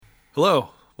Hello,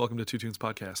 welcome to Two Tunes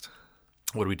Podcast.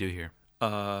 What do we do here?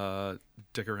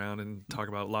 Dick around and talk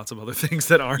about lots of other things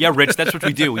that aren't. Yeah, Rich, that's what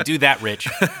we do. We do that, Rich.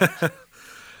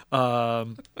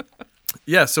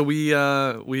 Yeah, so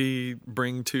we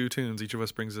bring two tunes. Each of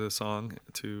us brings a song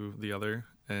to the other,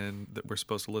 and that we're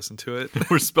supposed to listen to it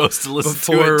We're supposed to listen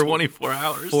to Before- it 24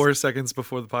 hours. 4 seconds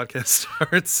before the podcast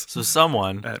starts. So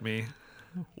someone, At me.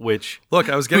 which Look,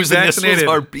 I was getting whose initials vaccinated.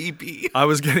 are BB. I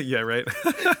was getting right,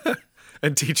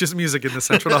 and teaches music in the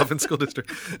Central Dauphin School District.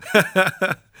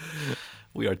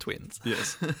 We are twins.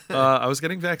 Yes, I was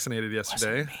getting vaccinated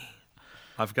yesterday.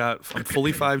 I'm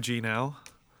fully 5G now.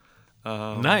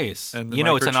 Nice. and the You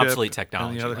know it's an microchip obsolete and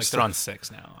technology. the other Like stuff. they're on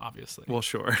 6 now, obviously. Well,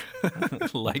 sure.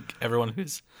 Like everyone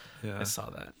who's Yeah. I saw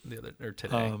that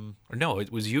today. Or no,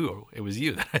 it was you. It was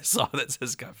you that I saw that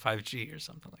says got 5G or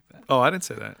something like that. Oh, I didn't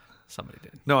say that. Somebody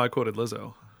did. No, I quoted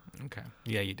Lizzo. Okay.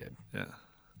 Yeah, you did. Yeah,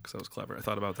 because I was clever. I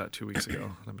thought about that 2 weeks ago,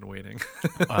 and I've been waiting.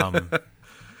 Um,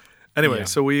 Anyway, Yeah.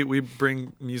 so we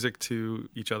bring music to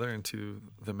each other and to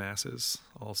the masses,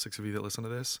 all 6 of you that listen to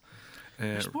this. And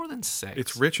there's more than 6.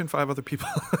 it's Rich and 5 other people.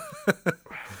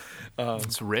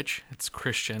 It's Rich, it's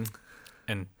Christian,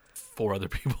 and 4 other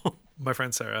people. My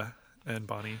friend Sarah and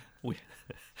Bonnie We-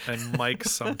 and Mike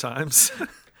sometimes.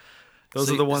 Those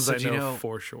So- are the ones so I do you know know-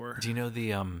 for sure. Do you know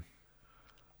the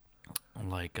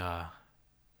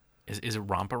is it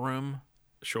Romper Room?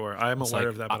 Sure, I'm It's aware like,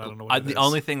 of that, but I don't know what it the is.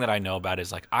 only thing that I know about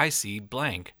is like I see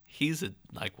blank. He's a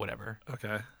like whatever.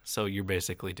 Okay. So you're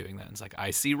basically doing that. It's like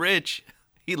I see Rich.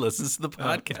 He listens to the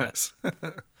podcast.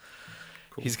 Nice.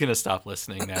 He's gonna stop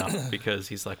listening now because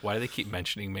he's like, why do they keep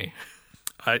mentioning me?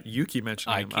 You keep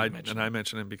mentioning I him, keep mentioning and I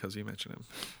mention him because you mention him.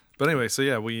 But anyway, so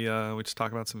yeah, we just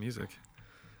talk about some music.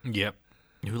 Yep.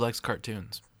 Who likes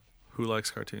cartoons? Who likes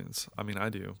cartoons? I mean, I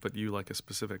do, but you like a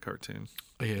specific cartoon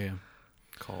Yeah.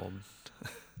 called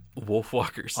Wolf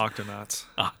Walkers. Octonauts.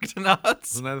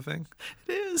 Octonauts. Isn't that a thing?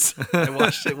 It is. I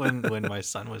watched it when my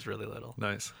son was really little.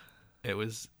 Nice. It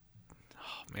was.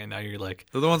 Oh man, now you're like,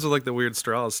 They're the ones with like the weird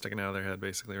straws sticking out of their head,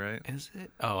 basically, right? is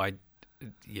it? Oh,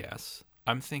 yes.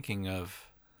 I'm thinking of.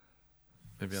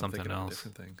 Maybe I'm Something thinking of a else.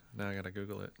 different thing. Now I gotta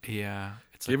Google it. Yeah.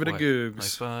 It's Give like it a what?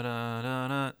 googs. Like,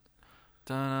 ba-da-da-da,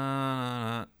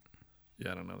 da-da-da-da.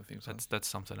 Yeah, I don't know the theme song. That's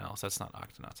something else. That's not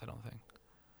Octonauts, I don't think.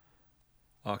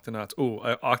 Octonauts. Oh,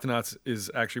 Octonauts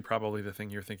is actually probably the thing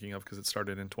you're thinking of because it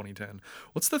started in 2010.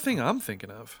 What's the thing I'm thinking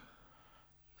of?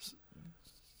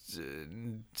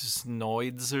 Just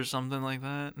Noids or something like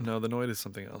that? No, the Noid is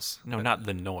something else. No, not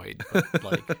the Noid, but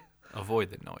like avoid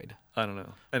the Noid. I don't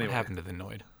know. Anyway, What happened to the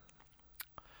Noid?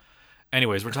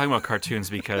 Anyways, we're talking about cartoons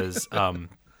because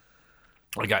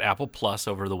I got Apple Plus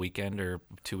over the weekend or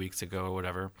 2 weeks ago or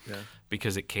whatever. Yeah.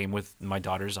 Because it came with my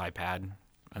daughter's iPad,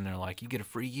 and they're like, "You get a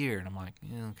free year," and I'm like,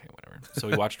 "Yeah, okay, whatever." So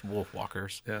we watched Wolf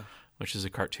Walkers, Yeah. which is a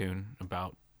cartoon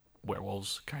about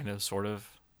werewolves, kind of, sort of,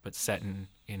 but set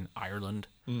in Ireland.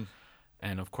 Mm.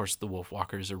 And of course, the Wolf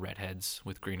Walkers are redheads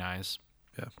with green eyes.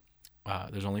 Yeah.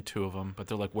 There's only 2 of them, but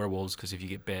they're like werewolves because if you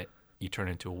get bit, you turn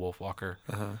into a Wolf Walker.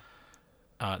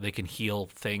 Uh-huh. They can heal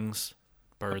things,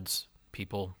 birds,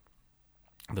 people,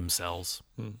 themselves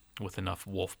with enough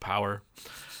wolf power.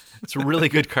 It's a really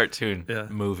good cartoon Yeah.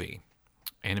 movie,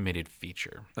 animated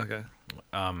feature. Okay.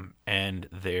 And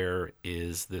there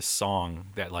is this song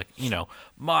that, like,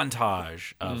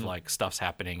 montage of like stuff's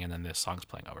happening and then this song's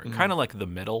playing over. Kind of like the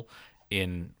middle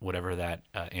in whatever that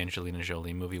Angelina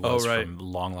Jolie movie was right. from a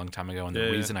long, long time ago. And Yeah, the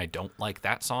yeah. reason I don't like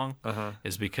that song Uh-huh.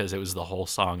 is because it was the whole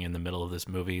song in the middle of this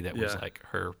movie that was Yeah. like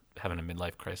her having a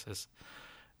midlife crisis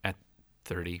at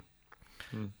 30.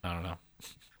 I don't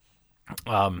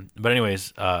know. But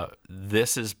anyways,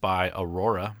 this is by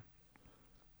Aurora,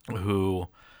 who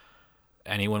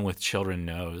anyone with children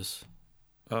knows.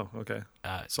 Oh, okay.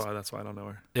 Uh, So that's why I don't know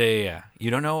her. yeah.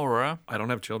 You don't know Aurora? I don't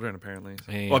have children, apparently.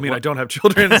 Yeah, Well, I mean, well- I don't have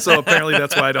children, so apparently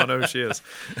that's why I don't know who she is.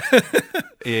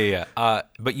 Yeah.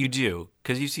 But you do,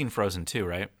 because you've seen Frozen 2,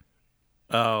 right?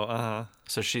 Oh, uh-huh.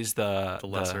 So she's the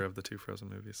lesser of the 2 Frozen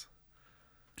movies.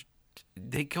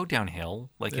 They go downhill.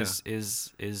 Like, Yeah.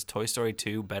 is Toy Story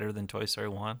 2 better than Toy Story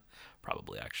 1?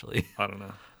 Probably, actually. I don't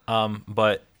know.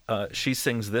 But she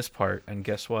sings this part, and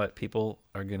guess what? People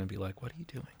are going to be like, what are you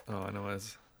doing? Oh, I know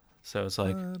as. So it's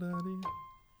like,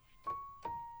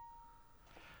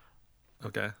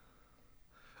 Okay.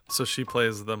 So she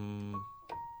plays them.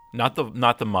 not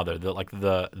the mother,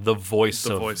 the voice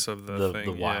The of voice of the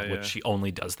thing, wild, yeah, which yeah. she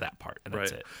only does that part, and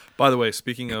that's Right. it. By the way,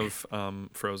 speaking of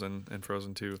Frozen and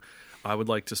Frozen 2, I would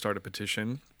like to start a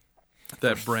petition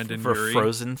that Brendan For Urie.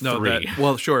 Frozen No, 3.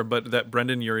 well, sure, but that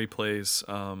Brendan Urie plays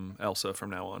Elsa from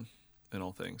now on in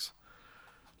all things.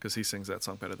 Because he sings that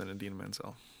song better than Idina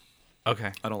Menzel.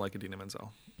 Okay. I don't like Idina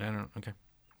Menzel. I don't. Okay.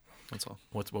 That's all.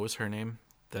 What was her name?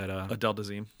 That Adele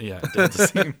Dazeem. Yeah, Adele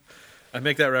Dazeem. I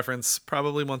make that reference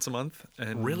probably once a month,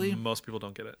 and Really? most people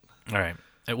don't get it. All right.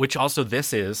 Which also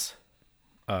this is.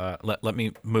 Let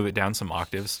me move it down some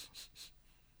octaves.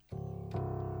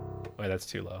 Wait, that's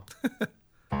too low.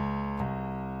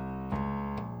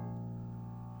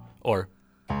 Or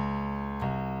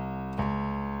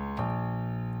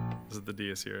Is it the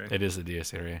Dies Irae? it is the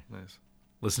Dies Irae. Nice.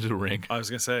 Listen to the ring. I was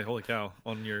gonna say, holy cow,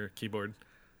 on your keyboard.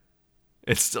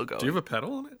 It's still going. Do you have a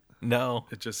pedal on it? No.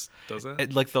 It just does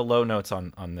that? Like the low notes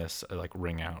on this like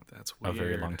ring out. That's a very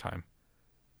weird. long time.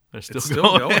 They're It's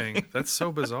still going. That's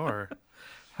so bizarre.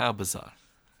 How bizarre.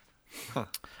 Huh.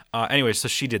 Anyway, so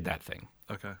she did that thing.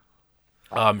 Okay.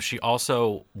 She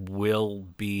also will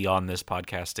be on this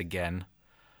podcast again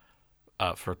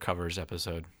for covers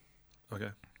episode. Okay.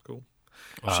 Cool.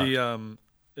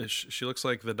 She looks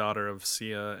like the daughter of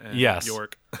Sia and Yes.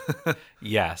 York.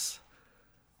 Yes.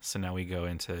 So now we go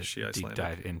into She deep Icelandic?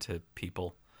 dive into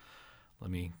people. Let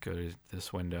me go to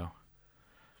this window.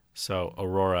 So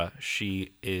Aurora,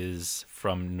 she is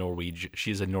from Norwegian.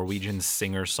 She's a Norwegian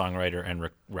singer, songwriter, and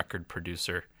record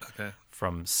producer Okay.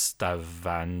 from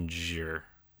Stavanger.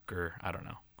 I don't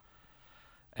know.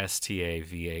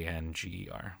 Stavanger.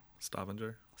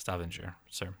 Stavanger. Stavanger,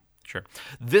 sir. Sure.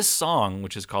 This song,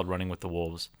 which is called "Running with the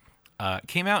Wolves,"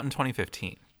 came out in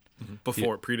 2015,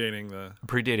 Before predating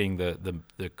predating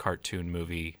the cartoon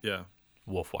movie yeah.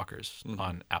 Wolfwalkers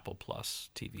on Apple Plus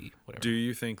TV, whatever. Do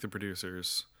you think the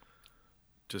producers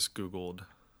just Googled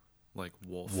like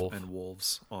wolf and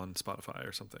wolves on Spotify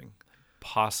or something?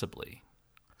 Possibly.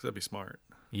 'Cause that'd be smart.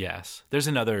 Yes. There's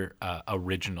another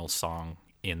original song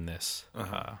in this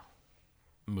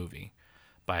movie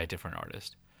by a different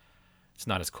artist. It's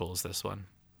not as cool as this one.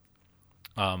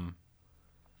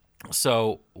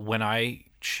 So when I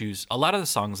choose, a lot of the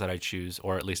songs that I choose,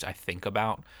 or at least I think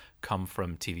about, come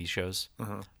from TV shows.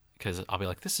 Because I'll be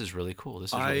like, this is really cool.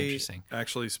 This is really interesting. I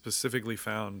actually specifically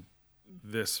found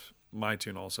my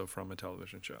tune also from a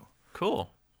television show. Cool.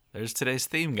 There's today's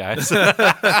theme, guys.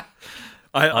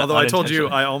 Although I told you,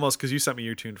 I almost, because you sent me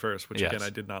your tune first, which Yes. again I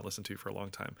did not listen to for a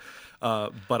long time.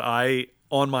 But I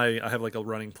have like a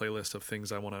running playlist of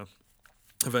things I want to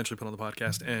eventually put on the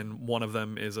podcast, and one of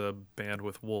them is a band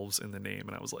with wolves in the name,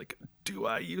 and I was like, do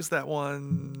I use that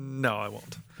one? No, I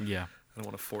won't. Yeah. I don't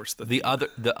want to force The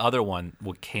other one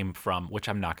came from, which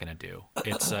I'm not going to do.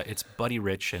 It's Buddy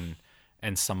Rich and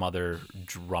some other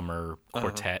drummer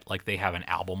quartet. Like they have an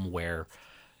album where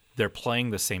they're playing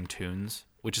the same tunes,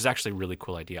 which is actually a really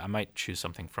cool idea. I might choose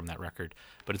something from that record,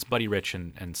 but it's Buddy Rich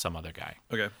and some other guy.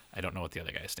 Okay. I don't know what the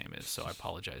other guy's name is, so I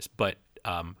apologize. But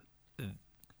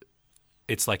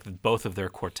it's like both of their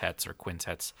quartets or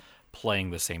quintets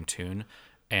playing the same tune,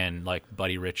 and like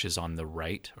Buddy Rich is on the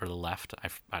right or the left.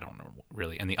 I don't know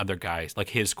really, and the other guy, like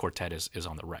his quartet is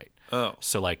on the right. Oh,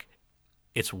 So like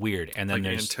it's weird, and then like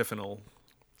there's antiphonal.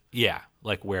 yeah,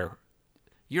 like where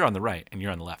you're on the right and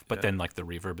you're on the left, but then like the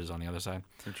reverb is on the other side.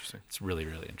 Interesting. It's really,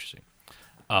 really interesting.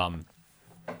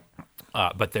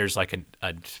 But there's like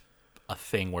a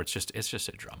thing where it's just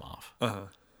a drum off.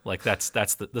 Like that's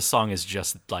the song is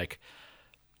just like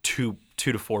two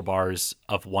to four bars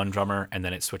of one drummer, and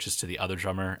then it switches to the other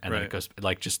drummer, and then it Right. goes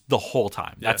like just the whole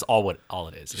time. That's all it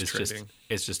is. trading.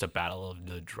 It's just a battle of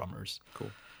the drummers.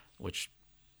 Cool. Which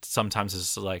sometimes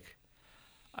is like,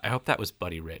 I hope that was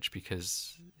Buddy Rich,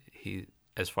 because he,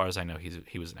 as far as I know,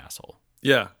 he was an asshole.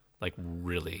 Yeah. Like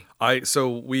really. So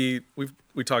we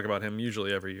talk about him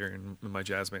usually every year in my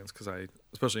jazz bands, because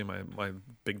especially in my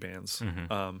big bands,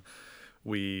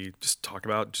 we just talk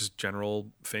about just general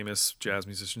famous jazz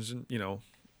musicians, and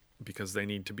because they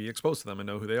need to be exposed to them and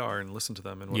know who they are and listen to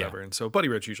them and whatever. Yeah. And so Buddy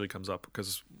Rich usually comes up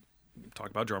because we talk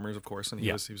about drummers, of course, and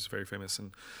he was very famous.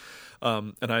 And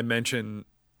I mention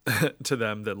to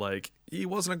them that like he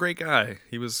wasn't a great guy.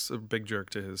 He was a big jerk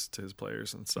to his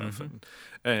players and stuff.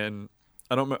 And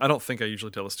I don't think I usually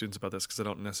tell the students about this because I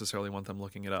don't necessarily want them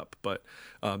looking it up. But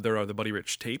there are the Buddy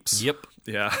Rich tapes. Yep.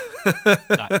 Yeah.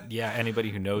 Yeah.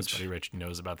 Anybody who knows Buddy Rich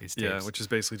knows about these tapes. Yeah, which is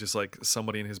basically just like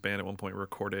somebody in his band at one point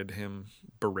recorded him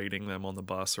berating them on the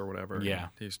bus or whatever. Yeah. And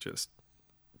he's just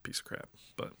a piece of crap.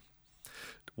 But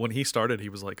when he started, he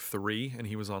was like 3, and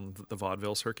he was on the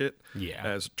vaudeville circuit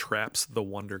as Traps the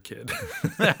Wonder Kid.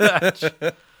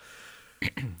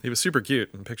 He was super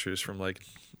cute in pictures from like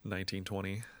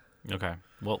 1920. Okay.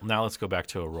 Well, now let's go back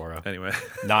to Aurora. Anyway.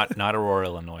 Not Aurora,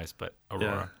 Illinois, but Yeah.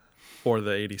 Aurora. Or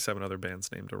the 87 other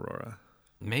bands named Aurora.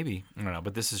 Maybe. I don't know,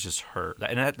 but this is just her.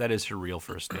 And that is her real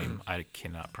first name. I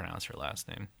cannot pronounce her last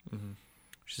name.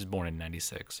 She's born in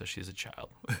 96, so she's a child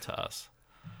to us.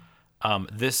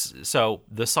 So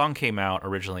the song came out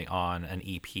originally on an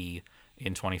EP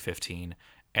in 2015,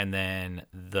 and then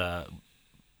a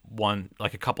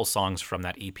couple songs from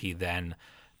that EP then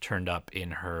turned up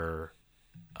in her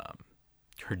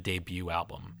debut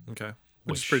album. Okay.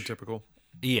 Which is pretty typical.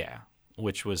 Yeah.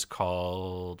 Which was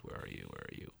called, where are you?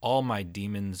 All My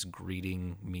Demons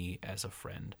Greeting Me as a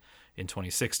Friend in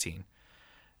 2016.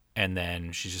 And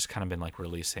then she's just kind of been like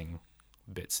releasing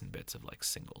bits and bits of like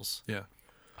singles. Yeah.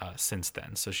 Since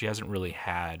then. So she hasn't really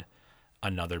had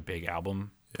another big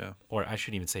album. Yeah. Or I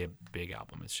shouldn't even say a big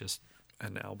album. It's just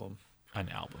an album,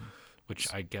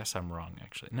 which I guess I'm wrong,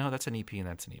 actually. No, that's an EP and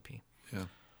that's an EP. Yeah.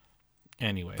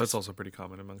 Anyways. That's also pretty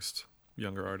common amongst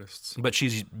younger artists. But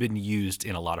she's been used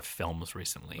in a lot of films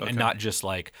recently. Okay. And not just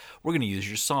like, we're going to use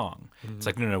your song. Mm-hmm. It's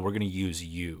like, no, we're going to use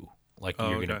you. Like,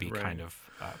 you're going to be kind of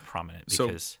prominent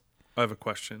because... So, I have a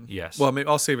question. Yes. Well, maybe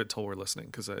I'll save it till we're listening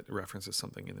because it references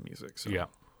something in the music. So. Yeah.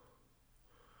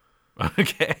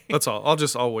 Okay. That's all.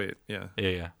 I'll wait. Yeah.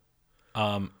 Yeah.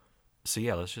 So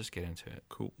yeah, let's just get into it.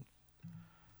 Cool.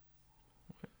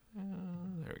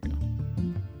 There we go.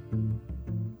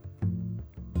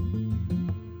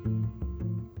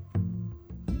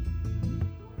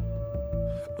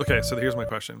 Okay, so here's my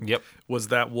question. Yep. Was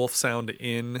that wolf sound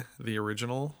in the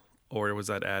original, or was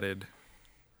that added?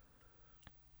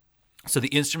 So the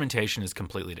instrumentation is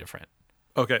completely different.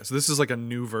 Okay, so this is like a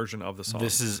new version of the song.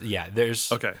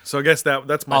 There's... Okay, so I guess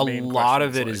that's my main question. A lot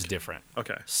of it is different.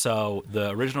 Okay. So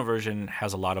the original version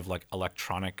has a lot of like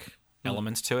electronic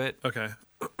elements to it. Okay.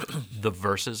 The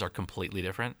verses are completely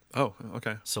different. Oh,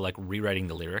 okay. So like rewriting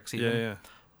the lyrics even.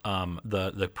 Yeah.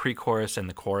 The pre-chorus and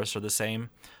the chorus are the same,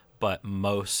 but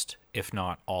most, if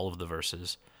not all of the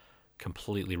verses,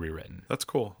 completely rewritten. That's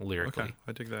cool. Lyrically. Okay,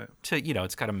 I dig that.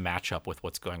 It's got to match up with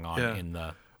what's going on in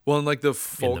the... Well, and like the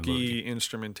folky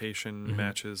instrumentation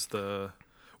matches the...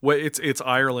 Well, it's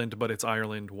Ireland, but it's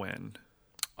Ireland when?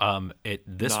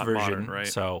 This Not version, modern, right?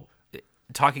 So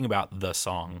talking about the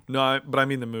song... No, but I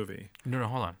mean the movie. No,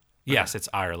 hold on. Yes, it's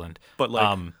Ireland. But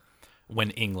like... when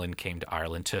England came to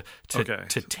Ireland to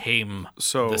tame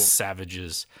the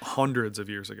savages. Hundreds of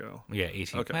years ago. Yeah,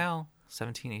 1800s,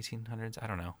 I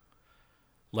don't know.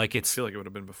 Like I feel like it would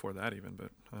have been before that even, but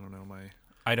I don't know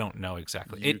I don't know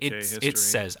exactly. history. It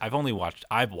says I've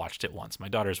watched it once. My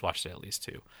daughter's watched it at least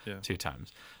two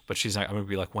times. But she's like, I'm gonna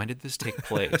be like, when did this take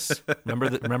place?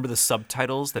 remember the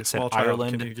subtitles that said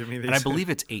Ireland? Can you give me these? And I believe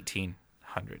it's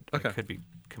 1800. Okay. It could be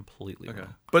completely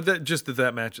wrong. But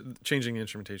that match, changing the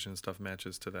instrumentation and stuff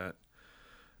matches to that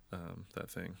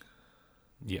thing.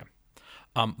 Yeah.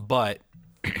 But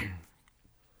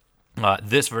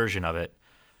this version of it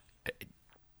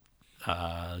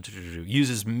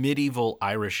uses medieval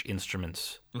Irish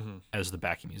instruments as the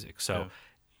backing music. So,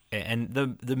 and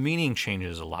the meaning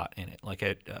changes a lot in it. Like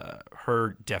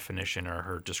her definition or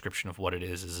her description of what it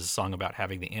is a song about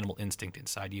having the animal instinct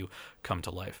inside you come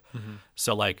to life. Mm-hmm.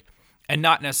 So like, and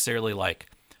not necessarily like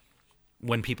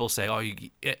when people say, "Oh,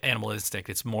 animal instinct,"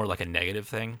 it's more like a negative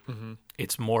thing. Mm-hmm.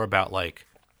 It's more about like,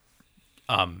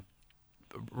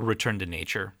 return to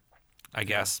nature, I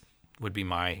guess would be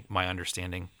my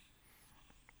understanding.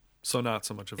 So not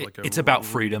so much of like it's about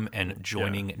freedom and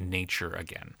joining nature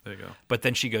again. There you go. But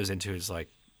then she goes into is like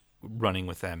running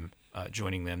with them,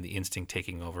 joining them, the instinct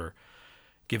taking over,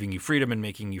 giving you freedom and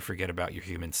making you forget about your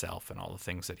human self and all the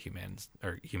things that humans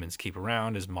keep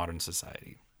around as modern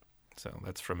society. So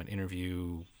that's from an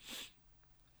interview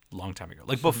a long time ago,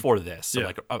 like before this. So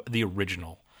like the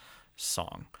original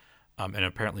song. And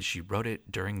apparently she wrote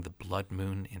it during the blood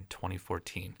moon in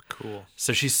 2014. Cool.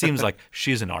 So she seems like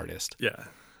she's an artist. Yeah.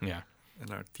 Yeah.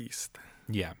 An artiste.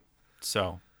 Yeah.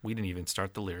 So we didn't even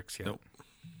start the lyrics yet. Nope.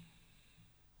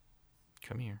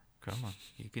 Come here. Come on.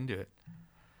 You can do it.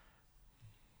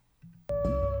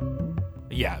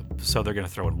 Yeah. So they're going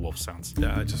to throw in wolf sounds.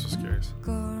 Yeah, I just was curious.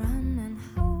 Go run and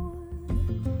hold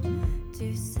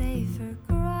to safer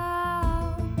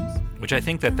grounds. Which I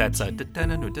think that's a...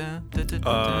 Hammered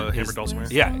Dulcimer.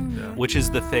 Yeah. Which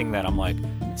is the thing that I'm like,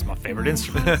 it's my favorite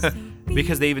instrument.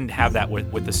 Because they even have that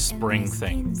with the spring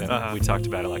thing that we talked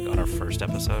about it like on our first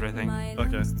episode, I think.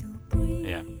 Okay.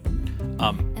 Yeah.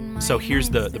 So here's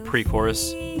the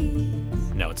pre-chorus.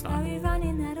 No, it's not.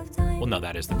 Well, no,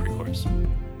 that is the pre-chorus.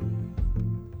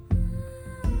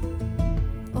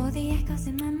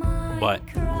 But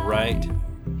right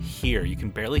here, you can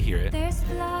barely hear it.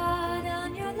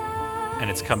 And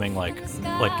it's coming like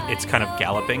it's kind of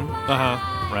galloping.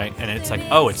 Right? And it's like,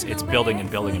 oh, it's building and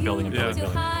building and building and building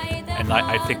and building. And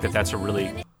I think that's a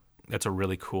really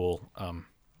cool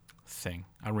thing.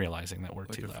 I'm realizing that we're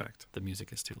too loud. Effect. The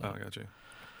music is too loud. Oh, I got you.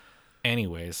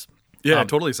 Anyways, Yeah, it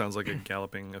totally sounds like a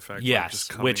galloping effect. Yes, like just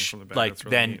coming which from the back. like That's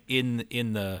really then neat.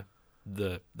 in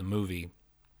the movie,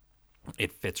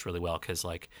 it fits really well because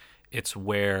like it's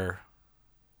where,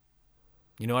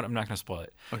 you know what, I'm not going to spoil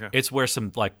it. Okay. It's where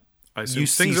some like I assume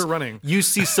things are running. You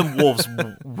see some wolves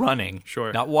running,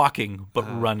 Sure. not walking, but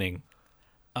running.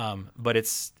 But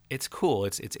it's cool.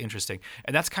 It's interesting,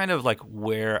 and that's kind of like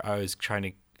where I was trying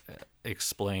to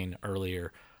explain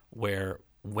earlier, where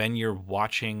when you're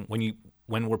watching,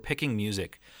 when we're picking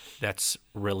music that's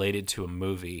related to a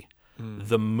movie,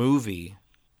 the movie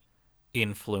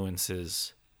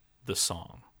influences the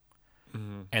song.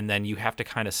 And then you have to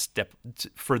kind of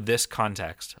for this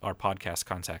context, our podcast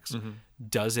context,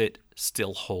 does it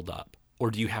still hold up?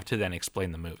 Or do you have to then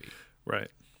explain the movie? Right.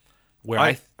 Where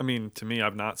I mean, to me,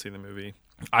 I've not seen the movie.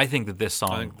 I think that this I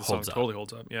song think the song holds up. totally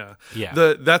holds up. Yeah.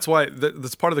 Yeah. That's why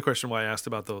that's part of the question why I asked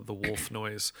about the wolf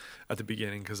noise at the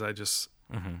beginning, because I just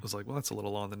was like, well, that's a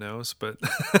little on the nose, but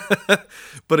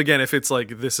but again, if it's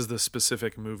like this is the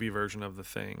specific movie version of the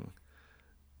thing,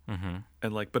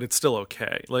 and like, but it's still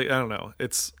okay. Like I don't know,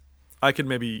 I could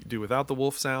maybe do without the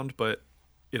wolf sound, but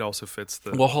it also fits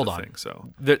the Hold the on. thing. So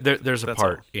There's a That's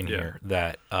part all. in Yeah. here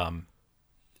that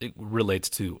it relates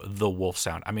to the wolf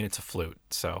sound. I mean, it's a flute,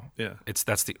 so Yeah.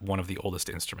 that's one of the oldest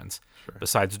instruments Sure.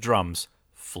 besides drums.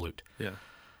 Flute. yeah,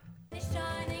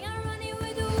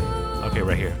 Okay,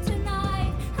 right here.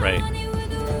 Right.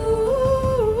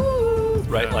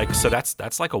 Right, Yeah. like so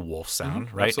that's like a wolf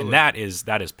sound, right? absolutely. And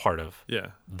that is part of yeah.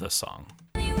 the song,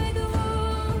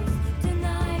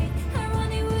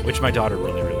 which my daughter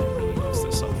really, really, really loves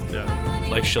this song. Yeah.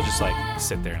 Like she'll just like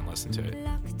sit there and listen to it.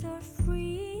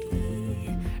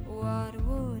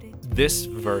 This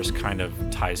verse kind of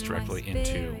ties directly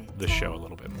into the show a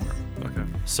little bit more. Okay.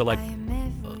 So like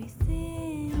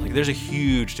there's a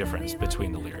huge difference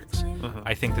between the lyrics.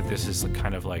 I think that this is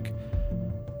kind of like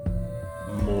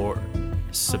more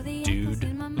subdued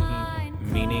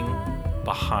meaning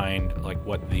behind like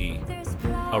what the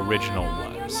original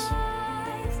was.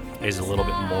 Is a little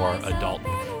bit more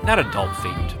not adult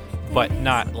themed, but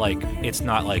not like it's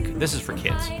not like this is for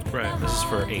kids. Right. This is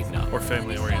for 8 and up. Or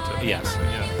family oriented. Yes.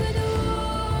 Yeah.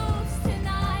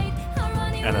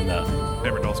 And then the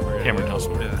Hammer Dulcimer. Yeah, Hammer yeah.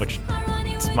 Dulcimer, Yeah. which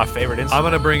it's my favorite I'm instrument.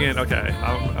 gonna bring in. Okay,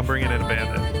 I'm bringing in a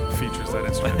band that features that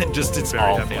instrument. Just it's very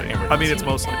all heavily. Hammer I mean, it's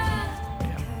Dulcimer. mostly.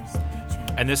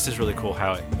 Yeah. And this is really cool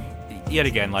how it, yet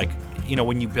again, like, you know,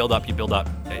 when you build up,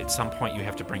 at some point you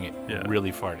have to bring it Yeah.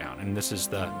 really far down. And this is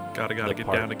the Gotta the get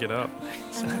part. down to get up.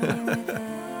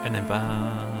 And then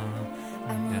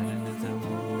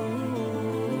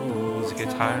get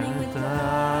tired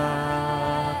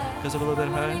because of a little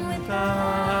bit high.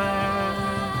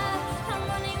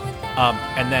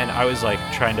 And then I was like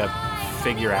trying to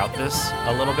figure out this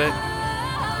a little bit.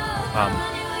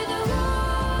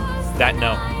 That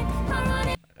note,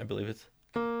 I believe it's,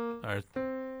 or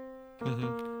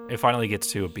it finally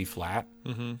gets to a B flat.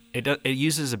 It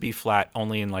uses a B flat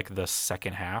only in like the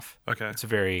second half. Okay. It's a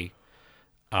very,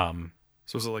 So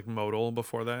was it like modal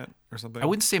before that or something? I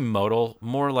wouldn't say modal,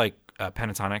 more like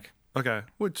pentatonic. Okay.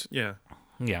 Which yeah.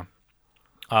 Yeah.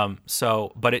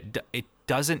 So, but it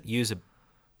doesn't use a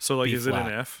So like, B is it flat.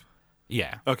 an F?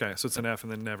 yeah Okay, so it's an F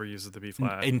and then never uses the B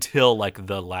flat. until like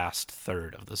the last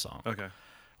third of the song, Okay.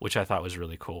 which I thought was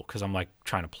really cool because I'm like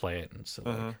trying to play it and so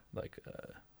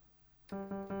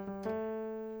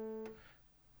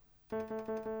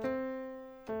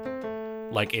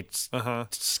like it's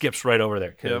skips right over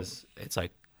there because it's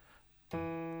like, all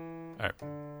right,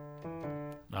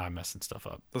 no, I'm messing stuff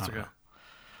up. That's I don't okay. know.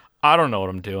 I don't know what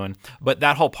I'm doing, but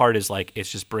that whole part is like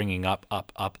it's just bringing up,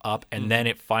 and then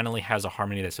it finally has a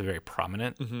harmony that's very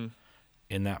prominent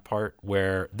in that part.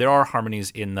 Where there are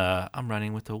harmonies in the "I'm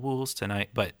running with the wolves tonight,"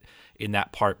 but in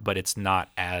that part, but it's not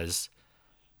as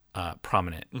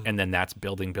prominent. And then that's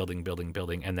building,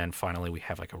 and then finally we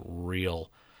have like a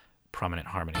real prominent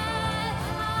harmony.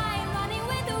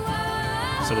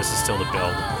 So this is still the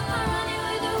build,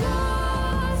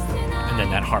 and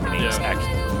then that harmony is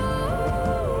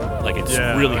like it's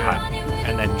really high,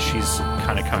 and then she's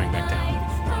kind of coming back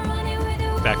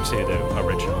down, back to the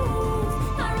original.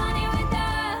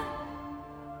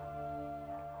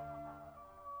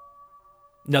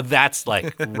 No, that's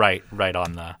like right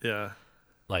on the Yeah.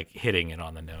 like hitting it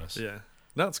on the nose. Yeah.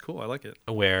 No, it's cool. I like it.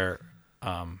 Where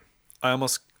I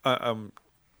almost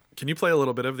can you play a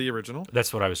little bit of the original?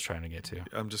 that's what I was trying to get to.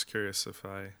 I'm just curious if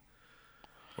I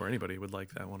or anybody would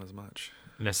like that one as much.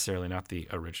 Necessarily not the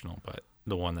original, but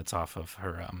the one that's off of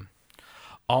her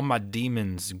All My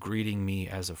Demons Greeting Me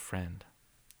as a Friend,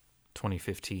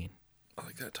 2015. I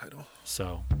like that title.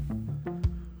 So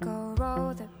Go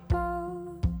row the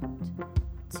boat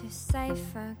to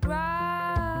safer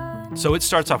ground. So it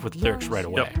starts off with lyrics right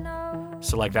away. Yep.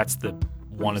 So like that's the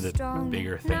one of the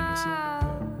bigger things.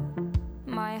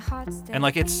 My heart still And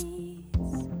like it's beats.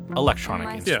 electronic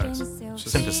My instruments, skin still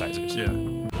Just- synthesizers. Yeah.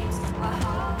 beats. What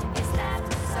heart is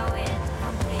left so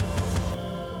incomplete?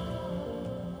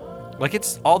 Like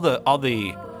it's all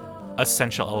the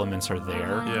essential elements are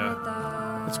there,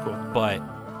 Yeah. That's cool. but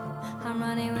I'm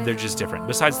running with they're just different.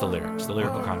 Besides the lyrics, the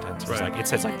lyrical content. Right. Like it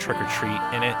says like trick or treat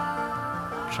in it,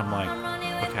 which I'm like,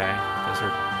 okay,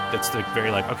 that's the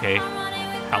very like okay,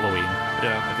 Halloween.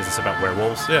 Yeah. Like is this about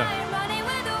werewolves? Yeah.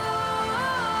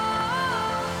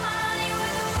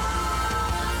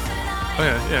 Oh,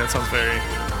 yeah. It sounds very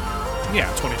Yeah,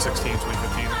 2016,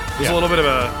 2015. There's Yeah. a little bit of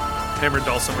a hammered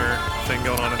dulcimer thing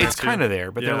going on in there, it's too. kind of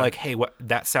there, but they're Yeah. like, hey, what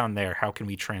that sound there? How can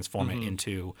we transform it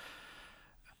into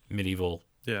medieval?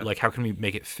 Yeah. Like how can we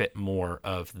make it fit more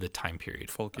of the time period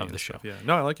folky of and the show? stuff. Yeah.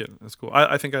 No, I like it. That's cool.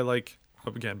 I think I like,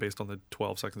 again, based on the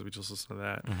 12 seconds we just listened to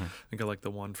that, Mm-hmm. I think I like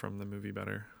the one from the movie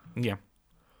better. Yeah.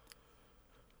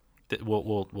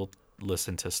 We'll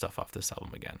listen to stuff off this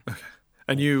album again.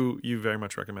 And you very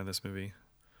much recommend this movie.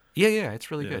 Yeah,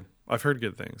 it's really Yeah. good. I've heard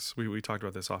good things. We talked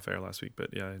about this off air last week, but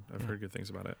yeah, I've heard good things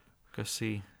about it. Go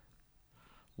see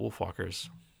Wolfwalkers,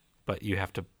 but you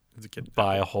have to It's a kid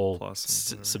buy a whole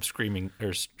Plus and whatever. subscreaming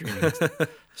or streaming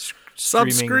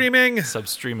Sub-screaming.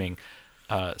 sub-streaming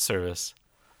service.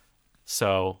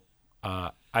 So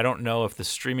I don't know if the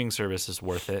streaming service is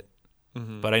worth it,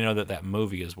 but I know that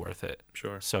movie is worth it.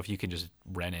 Sure. So if you can just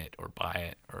rent it or buy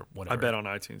it or whatever, I bet on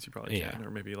iTunes you probably Yeah. can, or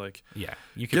maybe like yeah,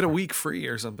 you can get a week free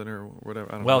or something or whatever.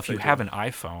 I don't know Well, if you they have do. an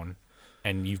iPhone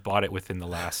and you've bought it within the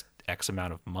last X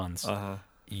amount of months,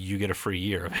 you get a free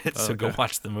year of it. So go okay.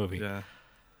 watch the movie. Yeah.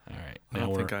 All right. I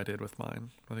don't think I did with mine.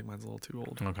 I think mine's a little too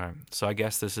old. Okay. So I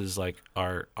guess this is like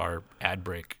our ad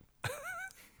break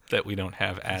that we don't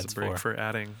have ads It's a break for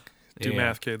adding. Do Yeah.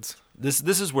 math, kids. This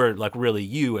is where like really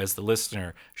you as the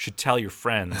listener should tell your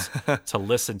friends to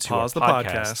listen to Pause the our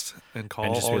podcast and call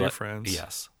and just all be your like, friends.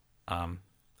 Yes.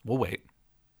 We'll wait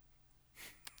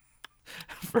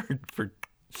for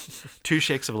 2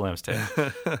 shakes of a lamb's tail.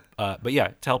 But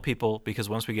yeah, tell people because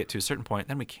once we get to a certain point,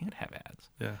 then we can't have ads.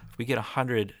 Yeah. If we get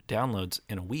 100 downloads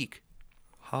in a week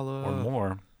Holla. or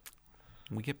more,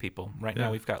 we get people. Right Yeah.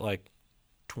 now we've got like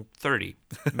 30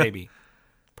 maybe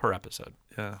per episode.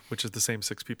 Yeah, which is the same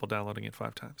 6 people downloading it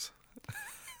 5 times.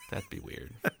 That'd be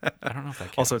weird. I don't know if that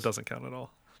counts. Also, it doesn't count at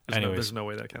all. Anyways, There's no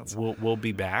way that counts. We'll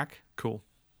be back. Cool.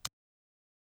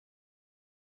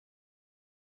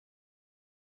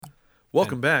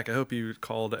 Welcome back. I hope you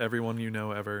called everyone you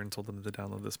know ever and told them to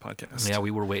download this podcast. Yeah, we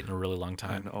were waiting a really long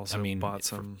time. And also I mean, bought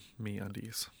some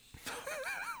MeUndies. I'm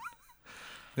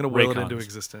gonna will it into Raycons.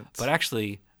 existence. But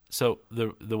actually, so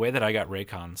the way that I got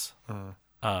Raycons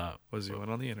was you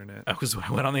went on the internet I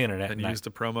went on the internet and and used a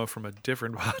promo from a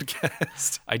different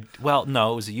podcast.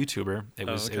 no, it was a YouTuber. It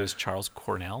was okay. it was Charles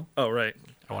Cornell. Oh right.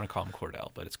 I want to call him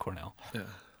Cordell, but it's Cornell.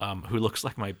 Yeah. Who looks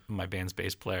like my band's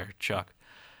bass player Chuck.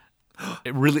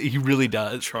 He really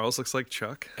does. Charles looks like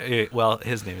Chuck. Well,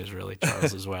 his name is really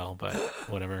Charles as well, but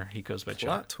whatever. He goes by Chuck.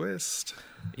 Plot twist.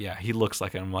 Yeah, he looks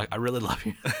like him. I'm like, I really love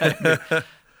you.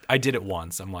 I did it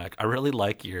once. I'm like, I really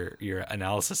like your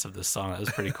analysis of this song. That was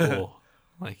pretty cool.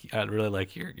 Like, I really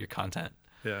like your content.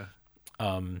 Yeah.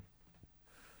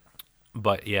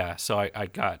 But yeah, so I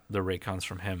got the Raycons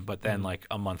from him. But then like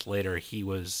a month later, he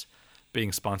was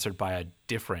being sponsored by a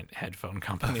different headphone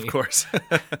company. Of course.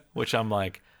 Which I'm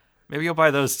like, maybe I'll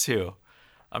buy those too.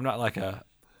 I'm not like a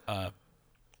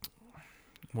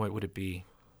what would it be?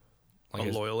 Like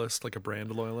A loyalist, like a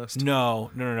brand loyalist.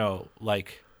 No.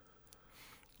 Like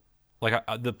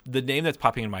the name that's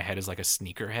popping in my head is like a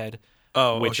sneakerhead.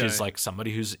 Oh, which okay. is like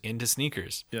somebody who's into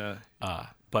sneakers. Yeah.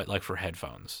 But like for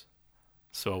headphones.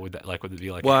 So would it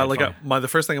be like? Well, a headphone? the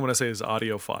first thing I'm going to say is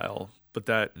audiophile, but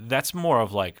That's more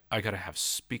of like I gotta have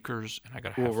speakers and I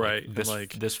gotta have right, like, and this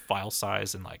like- this file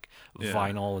size and like Yeah.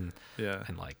 vinyl and yeah,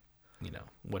 like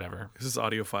whatever. this is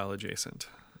audiophile adjacent.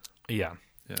 Yeah.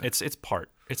 Yeah. It's part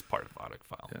of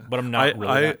audiophile. Yeah. But I'm not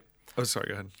really. Oh, sorry.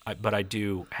 Go ahead. But I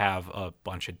do have a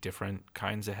bunch of different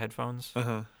kinds of headphones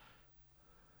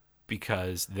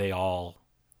because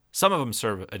some of them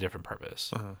serve a different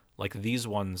purpose. Like these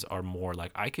ones are more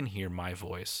like I can hear my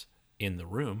voice in the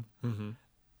room.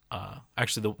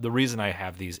 Actually, the reason I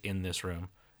have these in this room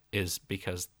is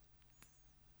because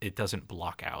it doesn't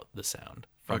block out the sound.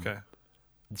 Okay.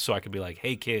 So I could be like,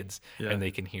 "Hey, kids," Yeah. and they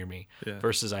can hear me. Yeah.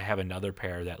 Versus I have another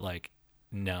pair that like,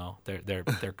 no, they're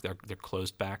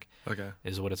closed back. Okay.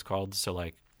 Is what it's called. So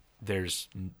like,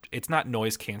 it's not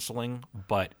noise canceling,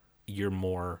 but you're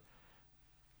more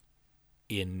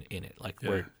in it, like Yeah.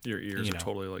 where Your ears you are know.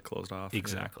 totally like closed off. Yeah.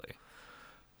 exactly.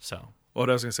 So What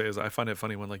I was gonna say is I find it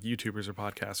funny when like YouTubers or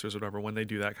podcasters or whatever, when they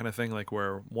do that kind of thing, like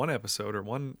where one episode or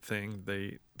one thing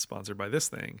they sponsored by this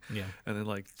thing, yeah, and then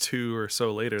like 2 or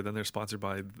so later, then they're sponsored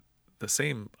by the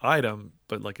same item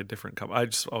but like a different company. I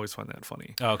just always find that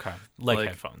funny. okay, like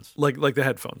headphones. Like the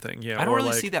headphone thing, yeah. I don't or really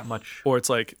like, see that much. Or it's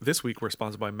like this week we're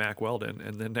sponsored by Mack Weldon,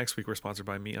 and then next week we're sponsored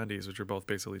by MeUndies, which are both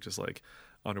basically just like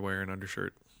underwear and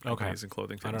undershirt companies and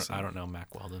clothing things. I don't know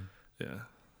Mack Weldon. Yeah.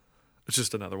 It's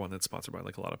just another one that's sponsored by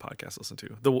like a lot of podcasts I listen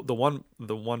to. The one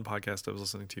podcast I was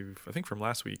listening to, I think from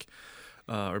last week,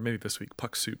 or maybe this week,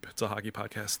 Puck Soup. It's a hockey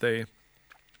podcast. They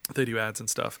do ads and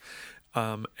stuff.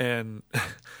 And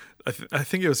I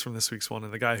think it was from this week's one,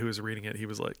 and the guy who was reading it, he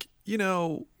was like,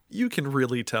 you can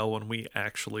really tell when we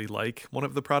actually like one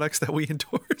of the products that we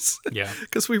endorse. Yeah.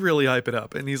 Because we really hype it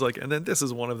up. And he's like, and then this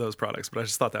is one of those products. But I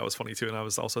just thought that was funny too. And I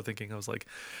was also thinking, I was like,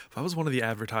 if I was one of the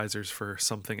advertisers for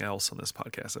something else on this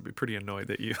podcast, I'd be pretty annoyed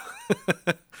that you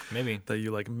Maybe. that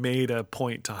you like made a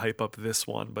point to hype up this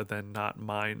one, but then not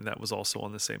mine that was also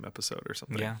on the same episode or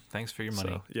something. Yeah. Thanks for your money.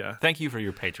 So, yeah. Thank you for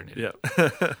your patronage. Yeah.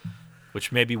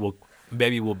 Which maybe will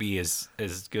be as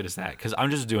good as that, because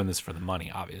I'm just doing this for the money,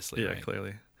 obviously. Yeah, right?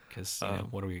 clearly. Because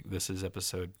what are we? This is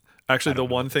episode. Actually, I the don't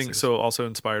know one what this thing, is. so also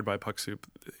inspired by Puck Soup,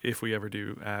 if we ever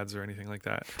do ads or anything like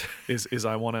that, is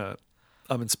I'm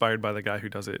inspired by the guy who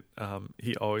does it.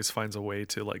 He always finds a way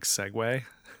to like segue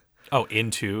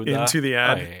into the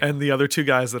ad, Oh, yeah. and the other two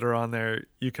guys that are on there,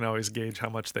 you can always gauge how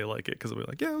much they like it, because they'll be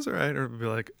like, yeah, it was all right, or it'll be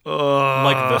like, oh,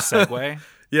 like the segue.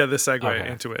 yeah, the segue Okay.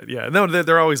 into it. Yeah, no,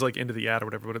 they're always like into the ad or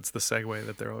whatever, but it's the segue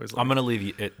that they're always like, I'm gonna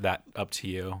leave that up to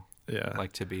you. yeah,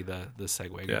 Like to be the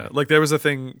segue guy. yeah, like there was a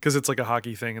thing, because it's like a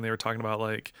hockey thing, and they were talking about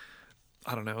like,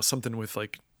 I don't know, something with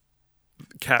like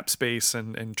cap space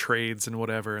and trades and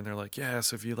whatever, and they're like, yeah,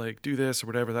 so if you like do this or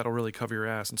whatever, that'll really cover your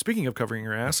ass. And speaking of covering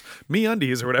your ass,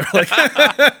 MeUndies or whatever, like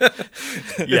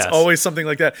it's Yes. always something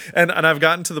like that. And I've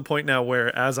gotten to the point now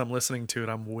where as I'm listening to it,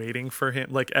 I'm waiting for him,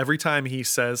 like every time he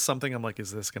says something, I'm like,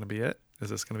 is this gonna be it?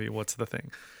 Is this gonna be what's the thing?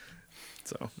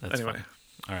 So That's anyway, funny.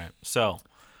 All right. So,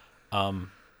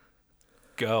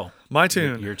 go. my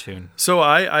tune. Your tune. So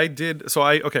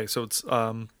so it's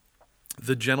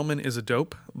The Gentleman is a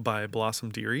Dope by Blossom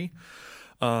Dearie.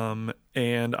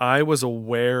 And I was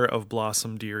aware of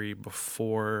Blossom Dearie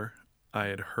before I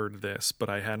had heard this, but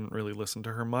I hadn't really listened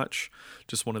to her much.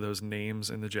 Just one of those names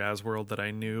in the jazz world that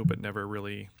I knew but never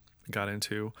really got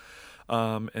into.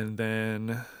 And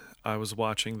then I was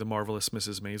watching The Marvelous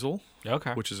Mrs. Maisel,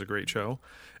 Okay. which is a great show.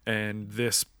 And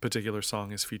this particular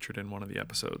song is featured in one of the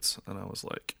episodes. And I was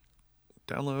like,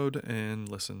 download and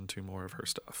listen to more of her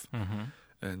stuff. Mm-hmm.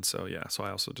 And so, yeah, so I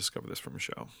also discovered this from a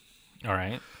show. All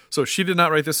right. So she did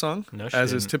not write this song. No, she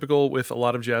as is didn't. typical with a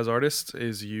lot of jazz artists,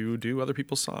 is you do other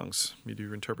people's songs. You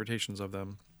do interpretations of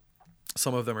them.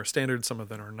 Some of them are standard, some of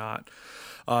them are not.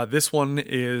 This one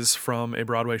is from a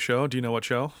Broadway show. Do you know what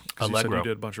show? 'Cause you said Allegro. you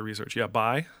did a bunch of research. Yeah,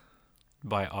 by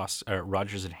By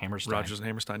Rogers and Hammerstein. Rodgers and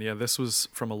Hammerstein. Yeah, this was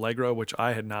from Allegro, which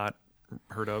I had not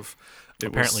heard of. It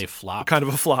Apparently was a flop. kind of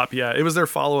a flop. Yeah, it was their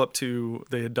follow-up to,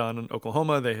 they had done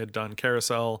Oklahoma, they had done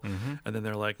Carousel, Mm-hmm. and then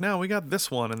they're like, no, we got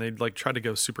this one, and they like tried to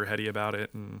go super heady about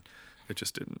it, and it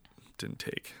just didn't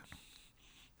take.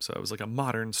 So it was like a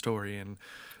modern story, and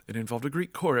it involved a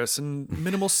Greek chorus and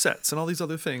minimal sets and all these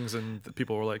other things, and the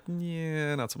people were like,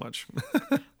 yeah, not so much.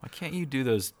 Why can't you do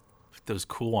those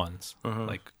cool ones Uh-huh.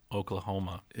 like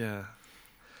Oklahoma? Yeah.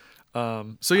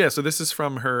 So this is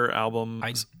from her album.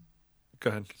 Go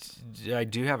ahead. I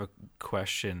do have a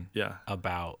question. Yeah.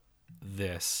 About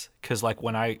this, because like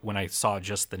when I saw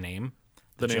just the name,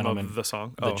 The name gentleman, of the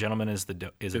song. the gentleman is a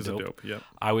is dope. a dope. Yeah.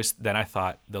 I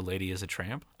thought the lady is a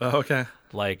tramp. Oh, okay.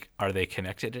 Like, are they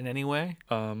connected in any way?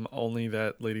 Only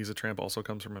that Lady's a Tramp also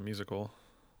comes from a musical.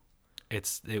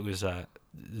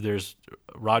 There's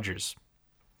Rogers,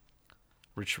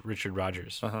 Richard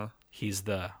Rogers. Uh-huh. He's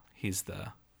the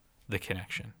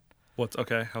connection. What's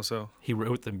okay? How so? He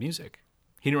wrote the music.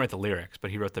 He didn't write the lyrics, but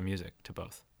he wrote the music to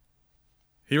both.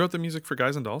 He wrote the music for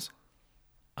Guys and Dolls.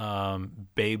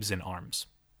 Babes in Arms.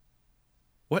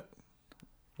 What?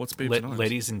 What's Babes in Arms?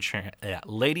 Ladies in Tramp. Yeah,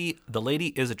 The Lady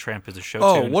is a Tramp is a show.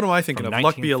 Oh, tune what am I thinking from of?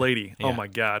 Luck Be a 19 Lady. Oh Yeah. my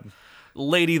God.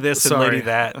 Lady this and Sorry. Lady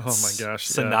that. Oh my gosh, yeah.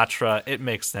 Sinatra. It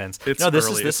makes sense. It's no, this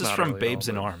early. is It's not from early at Babes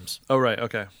all, in but- Arms. Oh right.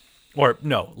 Okay. Or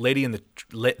no,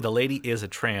 the Lady is a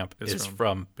Tramp Is is from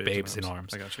from Babes in Babes in Arms.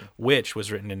 Arms. I got you. Which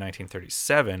was written in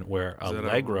 1937, where that a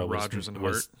Allegro Rodgers and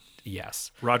was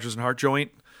yes. Rodgers and Hart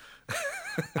joint.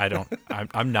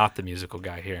 I'm not the musical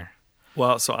guy here.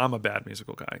 Well, so I'm a bad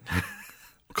musical guy.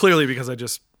 Clearly, because I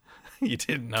just You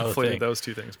didn't know. conflated those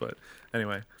two things. But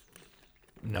anyway,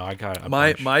 No, I got a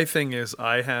My bunch. my thing is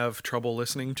I have trouble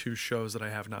listening to shows that I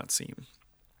have not seen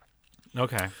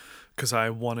Okay. because I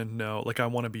want to know, like I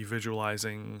want to be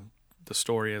visualizing the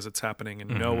story as it's happening and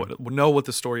Mm-hmm. know what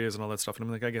the story is and all that stuff. And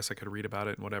I'm like, I guess I could read about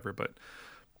it and whatever, but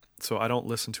so I don't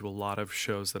listen to a lot of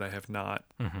shows that I have not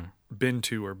Mm-hmm. been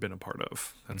to or been a part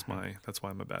of. That's why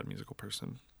I'm a bad musical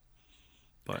person.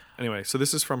 But anyway, so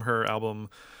this is from her album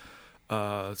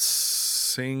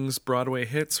Sings Broadway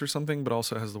Hits or something, but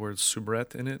also has the word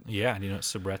soubrette in it. Yeah, do you know what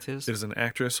soubrette is? It is an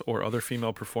actress or other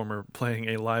female performer playing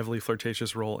a lively,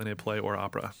 flirtatious role in a play or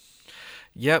opera.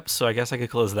 Yep, so I guess I could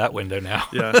close that window now.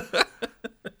 Yeah.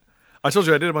 I told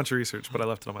you I did a bunch of research, but I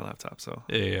left it on my laptop. So,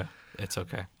 Yeah, it's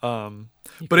okay. You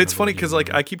but can it's funny avoid because using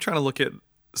like I keep trying to look at,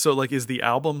 so like is the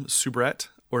album soubrette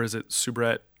or is it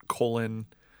soubrette :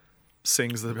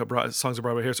 sings the songs of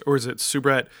Broadway hits, or is it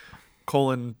soubrette :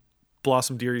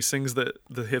 Blossom Dearie sings the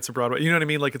hits of Broadway? You know what I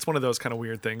mean? Like it's one of those kind of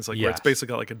weird things, like where it's Yes. basically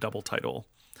got like a double title.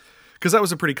 Because that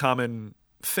was a pretty common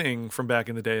thing from back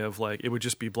in the day of like it would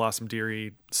just be Blossom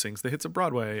Dearie sings the hits of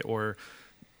Broadway, or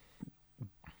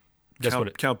That's what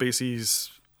it, Count Basie's,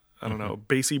 I don't know,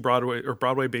 Basie Broadway or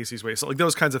Broadway Basie's Way. So like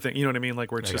those kinds of things, you know what I mean?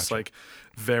 Like where it's I just gotcha. like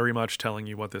very much telling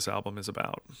you what this album is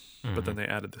about. Mm-hmm. But then they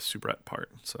added the soubrette part.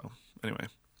 So anyway.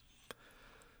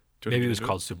 Do you wanna maybe get it was into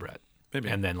called soubrette. Maybe.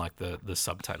 And then like the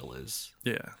subtitle is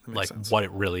Yeah. That makes like sense. what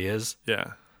it really is.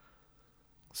 Yeah.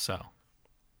 So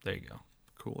there you go.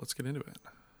 Cool. Let's get into it.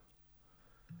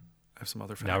 I have some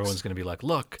other facts. Now everyone's going to be like,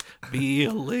 look, be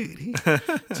a lady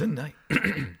tonight.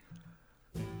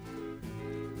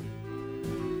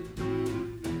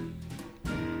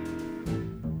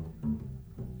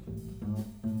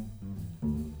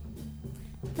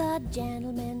 The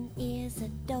gentleman is a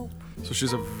dope. So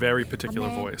she's a very A particular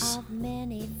man voice. of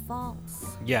many faults.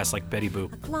 Yes, like Betty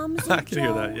Boop. A clumsy I can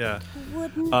hear that, Joe yeah.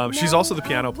 wouldn't She's know also the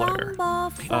piano a player.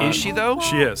 rumba Is she, though?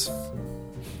 She is.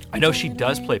 I know she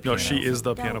does play piano. No, she is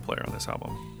the piano player on this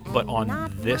album. But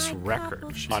on this record,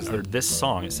 or this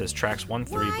song, it says tracks 1,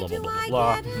 3, blah, blah,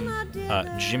 blah, blah,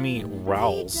 blah. Jimmy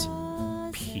Rowles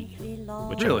P, which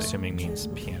I'm Really? assuming means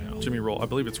piano. Jimmy Roll. I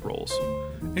believe it's Rolls.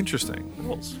 Interesting.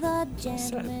 Rolls. The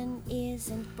gentleman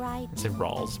isn't bright. It's in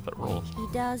Rolls, but Rolls. He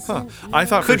doesn't I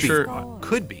thought know for sure. score.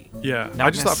 Could be. Yeah, Not I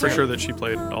just thought for necessarily. sure that she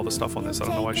played all the stuff on this. I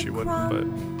don't know why she wouldn't,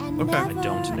 but okay. I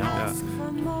don't know. Ask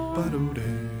for more.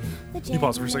 Can you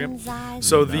pause for a second? gentleman's eyes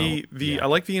So No. Yeah. I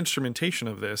like the instrumentation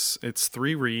of this. It's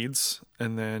 3 reeds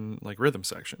and then like rhythm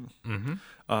section.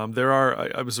 Mm-hmm. There are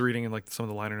I was reading in like some of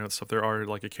the liner notes stuff. There are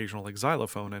like occasional like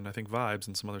xylophone and I think vibes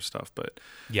and some other stuff, but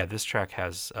Yeah, this track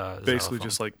has basically xylophone.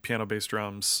 just like piano, bass,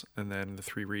 drums, and then the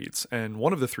 3 reeds. And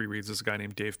one of the 3 reeds is a guy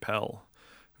named Dave Pell,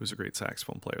 who's a great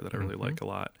saxophone player that I really like a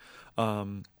lot.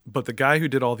 But the guy who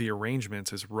did all the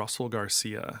arrangements is Russell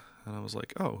Garcia, and I was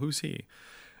like, oh, who's he?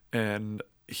 And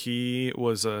he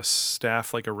was a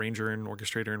staff like arranger and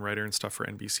orchestrator and writer and stuff for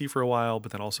NBC for a while,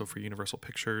 but then also for Universal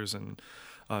Pictures, and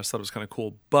I just thought it was kind of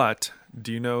cool. But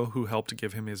do you know who helped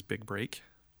give him his big break?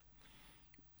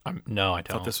 No, I I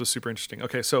don't. thought this was super interesting.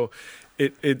 Okay, so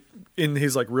it in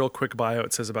his like real quick bio,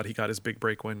 it says about he got his big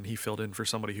break when he filled in for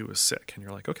somebody who was sick, and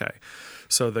you're like, okay.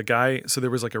 So there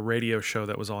was like a radio show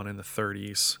that was on in the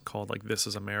 30s called like This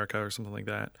Is America or something like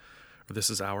that, or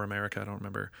This Is Our America, I don't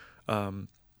remember.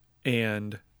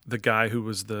 And the guy who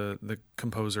was the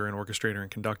composer and orchestrator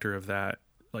and conductor of that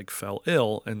like fell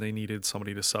ill and they needed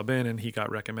somebody to sub in and he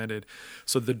got recommended.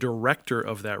 So the director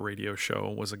of that radio show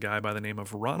was a guy by the name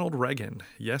of Ronald Reagan.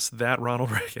 Yes, that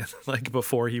Ronald Reagan, like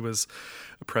before he was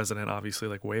a president, obviously,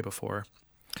 like way before.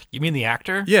 You mean the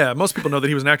actor? Yeah, most people know that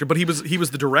he was an actor, but he was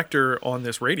the director on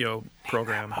this radio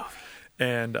program.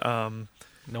 And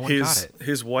No one got it.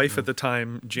 his wife at the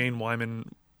time, Jane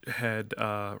Wyman, had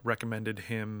recommended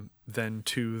him then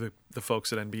to the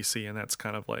folks at NBC, and that's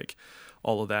kind of like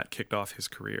all of that kicked off his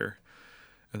career.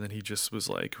 And then he just was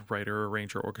like writer,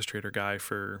 arranger, orchestrator guy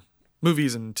for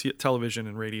movies and television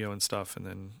and radio and stuff, and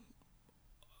then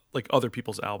like other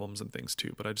people's albums and things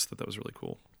too. But I just thought that was really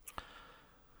cool.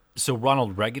 So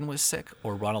Ronald Reagan was sick,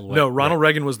 or No, Ronald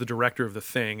Reagan was the director of the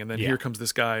thing, and then Yeah. here comes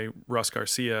this guy, Russ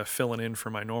Garcia, filling in for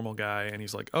my normal guy, and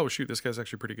he's like, "Oh shoot, this guy's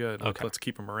actually pretty good. Okay. Let's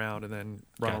keep him around." And then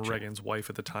Ronald Gotcha. Reagan's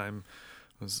wife at the time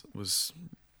was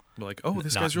like, "Oh,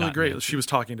 this Not- guy's really not great." Nancy. She was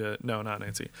talking to not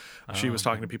Nancy. She was Oh,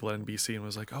 talking to people at NBC and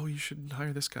was like, "Oh, you should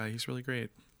hire this guy. He's really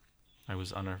great." I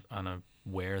was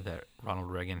unaware that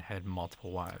Ronald Reagan had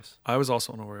multiple wives. I was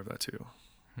also unaware of that too.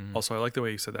 Hmm. Also, I like the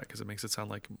way you said that because it makes it sound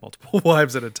like multiple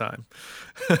wives at a time.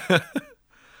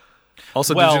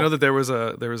 Also, did Well- you know that there was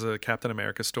a Captain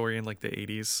America story in like the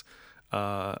 80s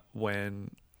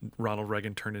when Ronald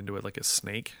Reagan turned into it like a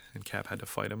snake and Cap had to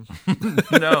fight him?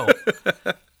 No.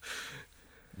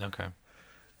 Okay.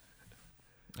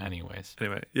 Anyways.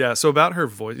 Anyway, yeah. So about her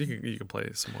voice, you can play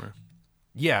some more.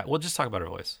 Yeah, we'll just talk about her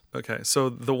voice. Okay, so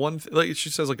the one like she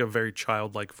says like a very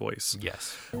childlike voice.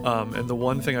 Yes. And the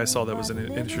one thing I saw that was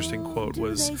an interesting quote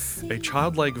was a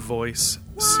childlike voice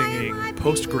singing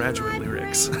postgraduate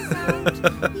lyrics.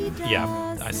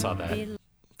 Yeah, I saw that.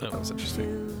 That was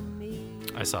interesting.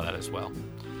 I saw that as well.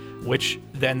 Which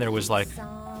then there was like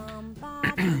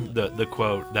the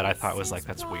quote that I thought was like,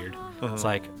 that's weird. It's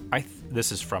like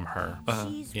this is from her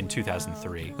in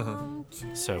 2003.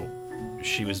 So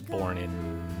she was born in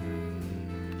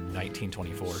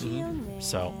 1924.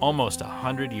 So almost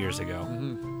 100 years ago.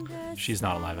 She's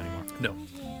not alive anymore. No.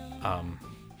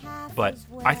 But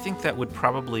I think that would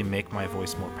probably make my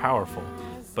voice more powerful.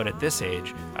 But at this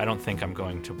age, I don't think I'm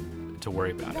going to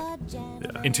worry about it.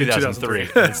 Yeah. In 2003,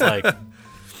 it's like,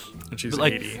 And she's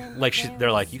like, 80.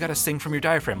 they're like, you got to sing from your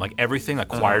diaphragm. Like everything a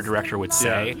choir director would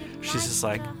say. Yeah. She's just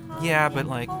like, yeah, but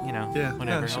like, you know, Yeah,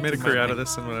 whatever. yeah, she I'll made a do my career out thing. of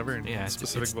this and whatever. In Yeah,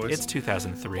 specific it's, voice. It's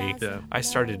 2003. Yeah. I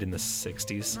started in the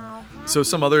 60s. So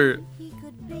some other.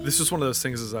 This was one of those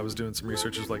things as I was doing some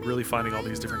research, is like really finding all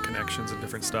these different connections and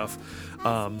different stuff.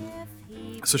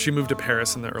 So she moved to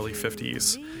Paris in the early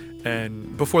 50s,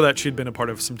 and before that she'd been a part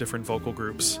of some different vocal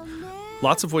groups,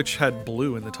 lots of which had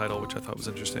blue in the title, which I thought was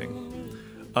interesting.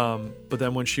 But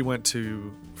then when she went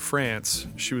to France,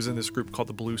 she was in this group called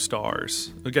the Blue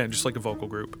Stars. Again, just like a vocal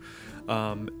group.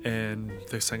 And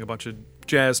they sang a bunch of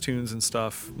jazz tunes and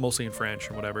stuff, mostly in French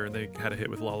and whatever, and they had a hit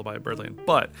with Lullaby of Birdland.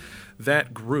 But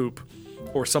that group,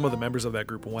 or some of the members of that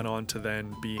group, went on to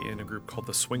then be in a group called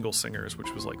the Swingle Singers,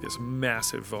 which was like this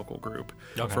massive vocal group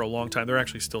for a long time. They're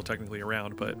actually still technically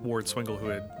around, but Ward Swingle,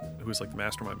 who was like the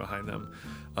mastermind behind them,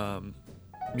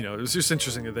 you know, it was just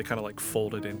interesting that they kind of like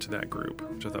folded into that group,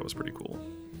 which I thought was pretty cool.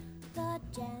 The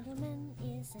gentleman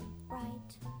isn't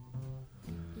bright.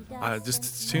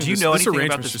 This Do you know this anything about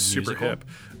arrangement's this just super musical? hip.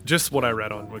 Just what I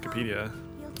read on Wikipedia.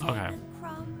 Okay.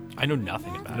 I know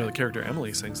nothing I about know it. the character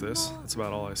Emily sings this. That's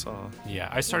about all I saw. Yeah,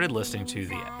 I started listening to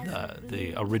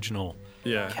the original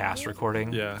Yeah. cast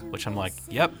recording. Yeah. Which I'm like,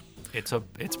 yep, it's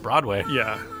Broadway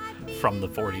Yeah. from the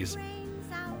 40s.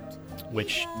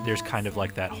 Which there's kind of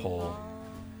like that whole,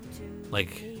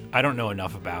 like, I don't know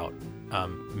enough about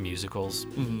musicals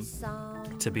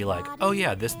to be like, oh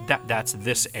yeah, that's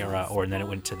this era, or and then it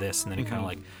went to this, and then it kind of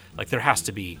like there has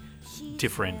to be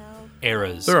different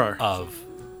eras There are. of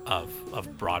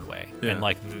Broadway, Yeah. and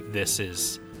like this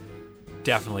is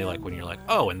definitely like when you're like,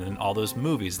 oh, and then all those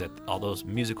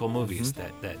musical movies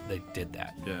that they did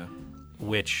that, Yeah.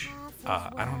 which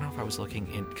I don't know if I was looking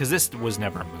in, because this was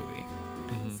never a movie,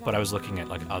 but I was looking at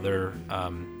like other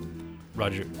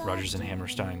Rodgers and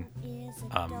Hammerstein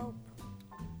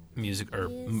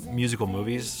musical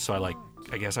movies. So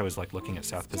I guess I was like looking at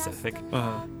South Pacific,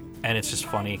 and it's just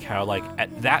funny how like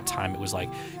at that time it was like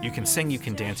you can sing, you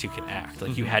can dance, you can act.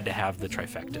 Like you had to have the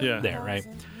trifecta there, right?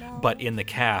 But in the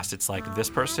cast, it's like this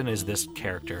person is this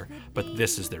character, but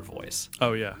this is their voice.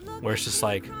 Oh yeah. Where it's just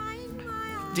like,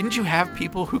 didn't you have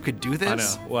people who could do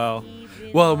this? I know.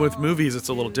 Well, with movies it's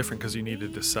a little different because you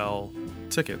needed to sell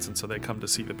tickets, and so they come to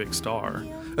see the big star.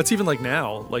 That's even like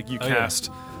now. Like you cast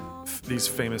these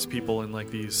famous people in like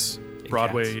these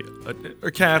Broadway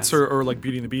or Cats or like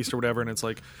Beauty and the Beast or whatever, and it's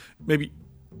like maybe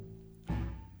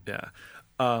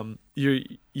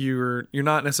you're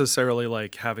not necessarily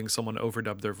like having someone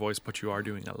overdub their voice, but you are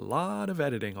doing a lot of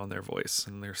editing on their voice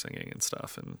and their singing and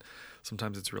stuff, and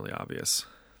sometimes it's really obvious.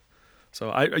 So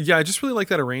I just really like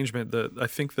that arrangement. I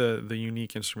think the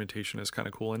unique instrumentation is kind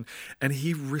of cool, and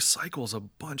he recycles a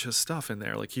bunch of stuff in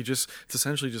there. Like it's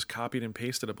essentially just copied and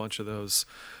pasted a bunch of those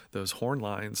horn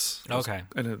lines. Okay.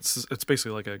 And it's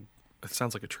basically like it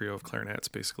sounds like a trio of clarinets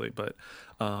basically, but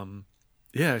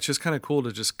yeah, it's just kind of cool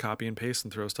to just copy and paste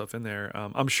and throw stuff in there.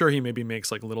 I'm sure he maybe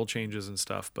makes like little changes and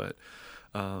stuff, but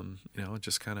you know, it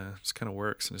just kind of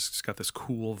works, and it's just got this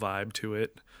cool vibe to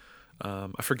it.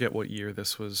 I forget what year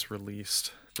this was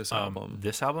released, this album.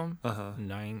 This album?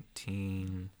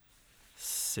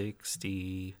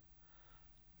 1960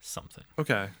 something.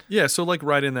 Okay. Yeah, so like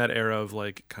right in that era of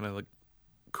like kind of like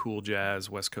cool jazz,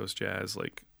 West Coast jazz,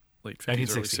 like late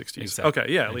 50s, early 60s. Exactly.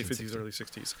 Okay, yeah, late 50s, early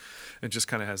 60s. It just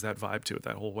kind of has that vibe to it,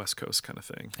 that whole West Coast kind of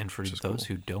thing. And for those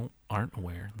who aren't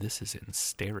aware, this is in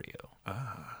stereo.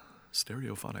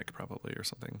 Stereophonic probably, or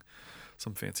something.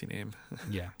 Some fancy name.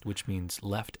 Yeah, which means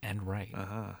left and right.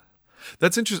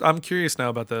 That's interesting. I'm curious now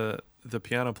about the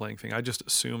piano playing thing. I just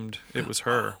assumed it was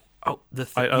her. Oh,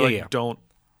 I don't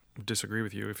disagree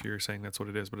with you if you're saying that's what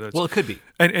it is, but that's, well, it could be.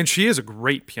 And she is a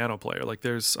great piano player. Like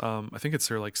there's I think it's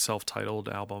her like self-titled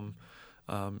album.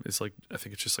 Is like, I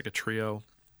think it's just like a trio.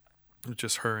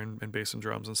 just her and bass and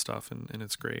drums and stuff, and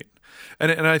it's great.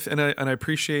 And I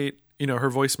appreciate, you know, her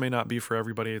voice may not be for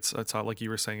everybody. It's not like you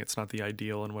were saying, it's not the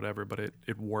ideal and whatever, but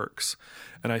it works.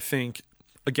 And I think,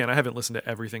 again, I haven't listened to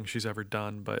everything she's ever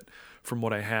done, but from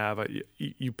what I have,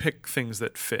 you pick things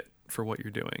that fit for what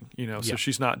you're doing, you know. So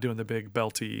she's not doing the big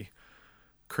belty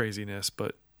craziness,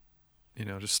 but, you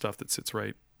know, just stuff that sits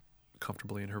right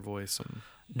comfortably in her voice. And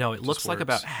no, it looks like works.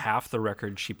 about half the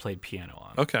record she played piano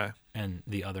on. Okay. And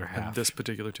the other half. And this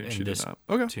particular tune and she this did not.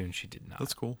 Okay. tune she did not.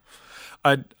 That's cool.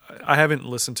 I haven't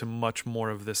listened to much more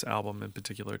of this album in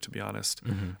particular, to be honest.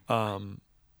 Mm-hmm.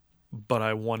 But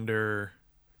I wonder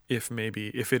if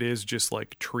it is just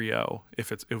like trio,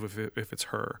 if it's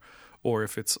her, or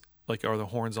if it's like, are the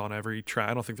horns on every track?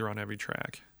 I don't think they're on every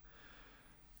track.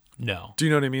 No. Do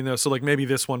you know what I mean though? So like maybe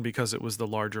this one, because it was the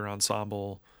larger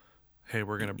ensemble, hey,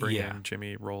 we're gonna bring in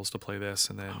Jimmy Eat World to play this,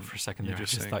 and then For a second there, I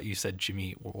just thought you said Jimmy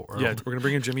Eat World. Yeah, we're gonna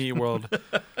bring in Jimmy Eat World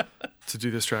to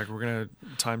do this track. We're gonna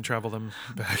time travel them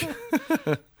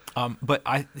back. But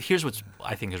here's what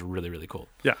I think is really, really cool.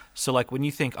 Yeah. So like when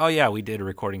you think, oh yeah, we did a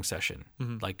recording session,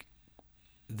 Mm-hmm. like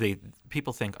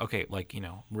people think, okay, like, you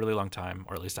know, really long time,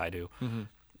 or at least I do. Mm-hmm.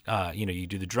 You know, you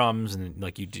do the drums and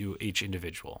like you do each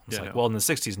individual. It's well, in the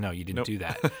 60s, no, you didn't do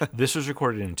that. This was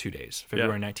recorded in 2 days,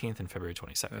 February 19th and February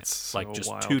 22nd. That's so like just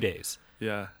wild. 2 days.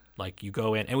 Yeah. Like you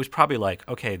go in, it was probably like,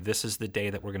 okay, this is the day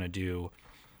that we're going to do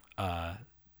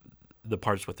the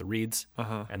parts with the reeds.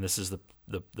 And this is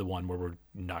the one where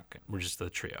we're just the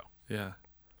trio. Yeah.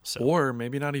 So, Or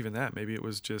maybe not even that. Maybe it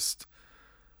was just,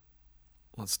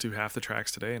 let's do half the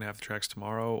tracks today and half the tracks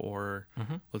tomorrow, or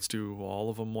let's do all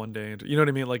of them one day. And you know what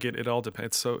I mean? Like it all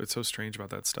depends. It's so strange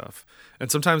about that stuff.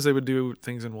 And sometimes they would do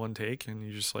things in one take, and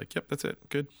you're just like, yep, that's it,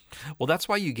 good. well, that's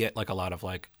why you get like a lot of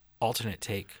like alternate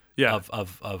take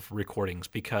of recordings,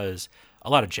 because a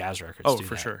lot of jazz records do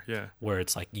for that, sure, yeah. where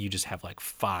it's like you just have like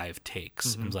 5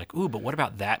 takes. And it's like, ooh, but what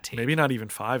about that take? Maybe not even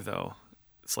 5 though.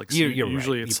 It's like You're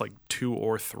usually right. it's like 2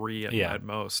 or 3 at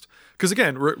most. Because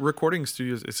again, recording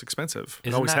studios, it's expensive.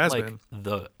 Isn't it always that has like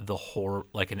been. the horror,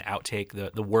 like an outtake,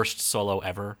 the worst solo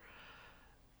ever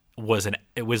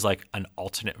it was like an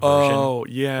alternate version. Oh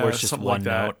yeah, where it's just something one like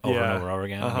that. note over and over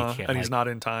again, and he's not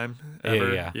in time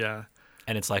ever. Yeah.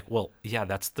 And it's like, well, yeah,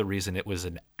 that's the reason it was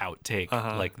an outtake.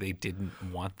 Like they didn't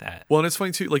want that. Well, and it's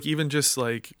funny too. Like even just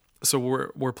like, so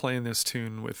we're playing this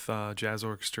tune with jazz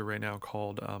orchestra right now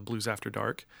called Blues After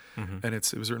Dark, and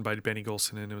it was written by Benny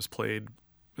Golson, and it was played,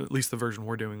 at least the version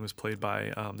we're doing was played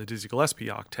by the Dizzy Gillespie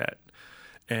Octet.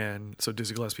 And so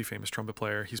Dizzy Gillespie, famous trumpet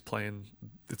player, he's playing,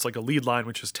 it's like a lead line,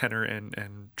 which is tenor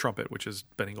and trumpet, which is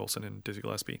Benny Golson and Dizzy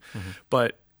Gillespie.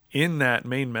 But in that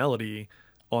main melody,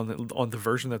 on the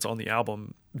version that's on the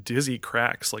album, Dizzy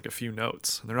cracks like a few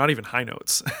notes. And they're not even high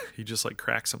notes. He just like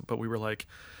cracks them. But we were like,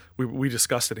 we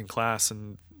discussed it in class,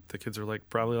 and the kids are like,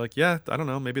 probably like, yeah, I don't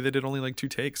know, maybe they did only like 2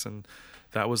 takes, and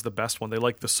that was the best one. They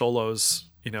liked the solos,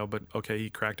 you know, but okay, he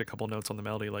cracked a couple notes on the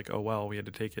melody, like, oh well, we had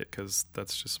to take it because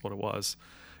that's just what it was.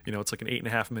 You know, it's like an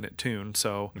 8.5 minute tune,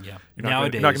 so Yeah. you're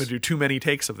not going to do too many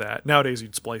takes of that. Nowadays,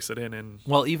 you'd splice it in and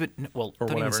Well, don't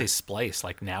whatever. even say splice.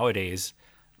 Like nowadays,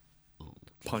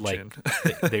 punch like in.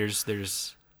 there's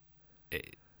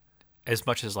as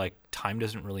much as like time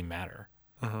doesn't really matter.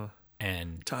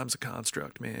 And Time's a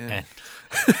construct, man.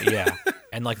 yeah,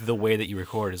 and like the way that you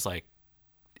record is like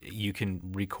you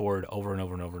can record over and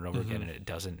over and over and over again, and it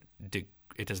doesn't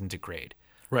degrade.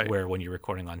 Right. Where when you're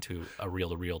recording onto a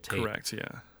reel-to-reel tape, Correct,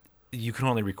 yeah. you can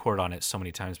only record on it so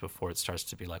many times before it starts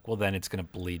to be like, well, then it's going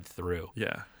to bleed through.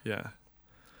 Yeah.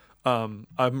 I'm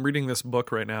reading this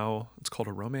book right now. It's called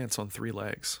A Romance on 3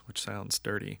 Legs, which sounds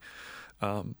dirty.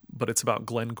 But it's about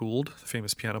Glenn Gould, the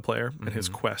famous piano player, and his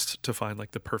quest to find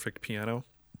like the perfect piano.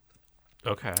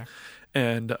 Okay.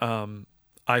 And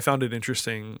I found it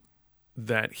interesting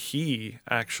that he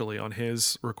actually, on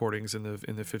his recordings in the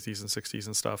 50s and 60s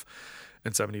and stuff,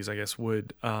 and 70s, I guess,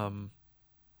 would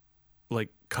like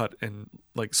cut and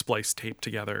like splice tape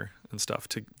together and stuff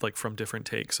to like from different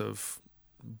takes of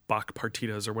Bach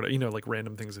partitas or whatever, you know, like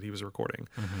random things that he was recording.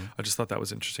 I just thought that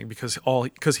was interesting because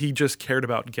he just cared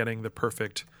about getting the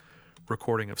perfect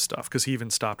recording of stuff, because he even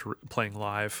stopped playing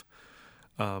live.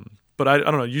 But I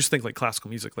don't know, you just think like classical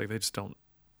music, like you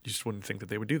just wouldn't think that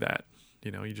they would do that.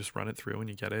 You know, you just run it through and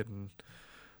you get it and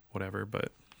whatever.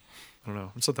 But I don't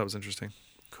know, I just thought that was interesting.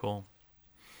 Cool.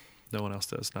 No one else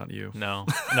does, not you. No,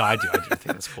 I do think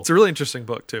that's cool. It's a really interesting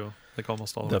book too, like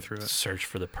almost all the way through it. Search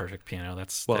for the perfect piano.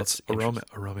 That's It's a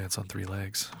romance on 3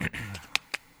 legs.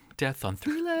 Death on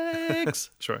 3 legs.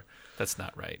 Sure. That's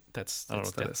not right. I don't know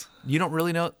what that is. You don't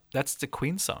really know. That's the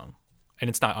Queen song, and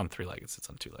it's not on 3 legs. It's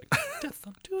on 2 legs. Death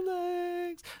on 2 legs.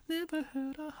 legs, never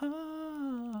had a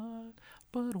heart.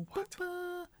 But What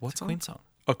it's a song? Queen song.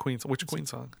 Oh, Queen. Which Queen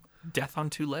song? Death on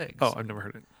Two Legs. Oh, I've never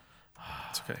heard it.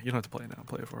 It's okay. You don't have to play it now.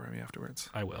 Play it for me afterwards.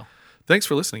 I will. Thanks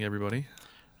for listening, everybody.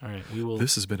 All right, we will.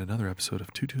 This has been another episode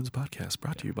of Two Tunes Podcast,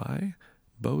 brought to you by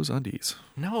Bose Undies.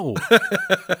 No.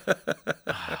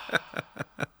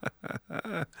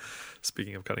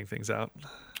 Speaking of cutting things out,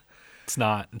 It's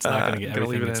not. It's not going to get gonna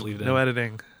everything leave it that's in. leaved in. No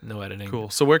editing. No editing. Cool.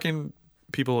 So where can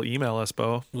people email us,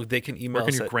 Bo? Well, they can Where email can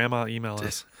us your at- grandma email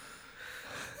us?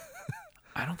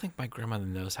 I don't think my grandmother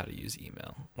knows how to use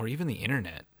email or even the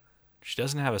internet. She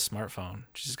doesn't have a smartphone.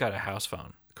 She's got a house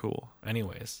phone. Cool.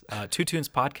 Anyways,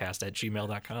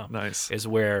 twotunespodcast@gmail.com Nice. is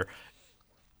where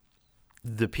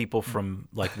the people from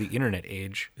like the internet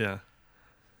age, Yeah.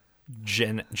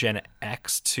 Gen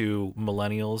X to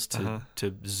millennials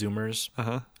to Zoomers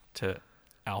to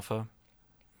Alpha.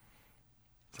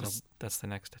 That's the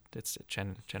next. It's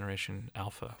Generation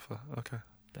Alpha. Okay.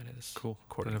 That is Cool.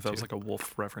 according And if that to- was like a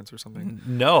wolf reference or something.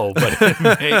 No, but it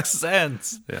makes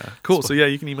sense. Yeah. Cool. So yeah,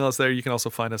 you can email us there. You can also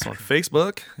find us on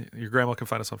Facebook. Your grandma can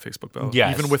find us on Facebook, Bo.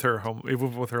 Yes. Even with her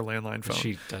landline phone.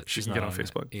 She She she's can not get on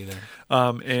Facebook. either.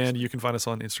 And you can find us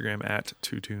on Instagram at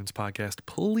Two Tunes Podcast.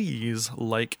 Please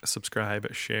like,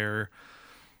 subscribe, share,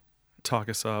 talk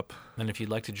us up. And if you'd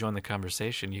like to join the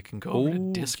conversation, you can go over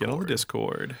to Discord. Get on the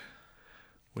Discord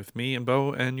with me and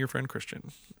Bo and your friend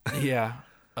Christian. Yeah.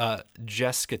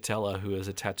 Jess Scatella, who is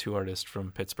a tattoo artist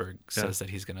from Pittsburgh, says that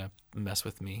he's going to mess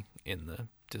with me in the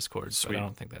Discord. Sweet. But I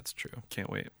don't think that's true. Can't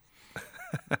wait.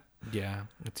 Yeah.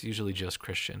 It's usually just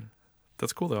Christian.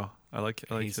 That's cool though. I like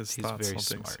He's his thoughts very on things.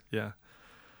 smart. Yeah.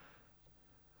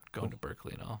 Going to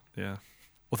Berkeley and all. Yeah.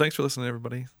 Well, thanks for listening,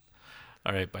 everybody.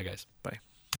 All right. Bye, guys. Bye.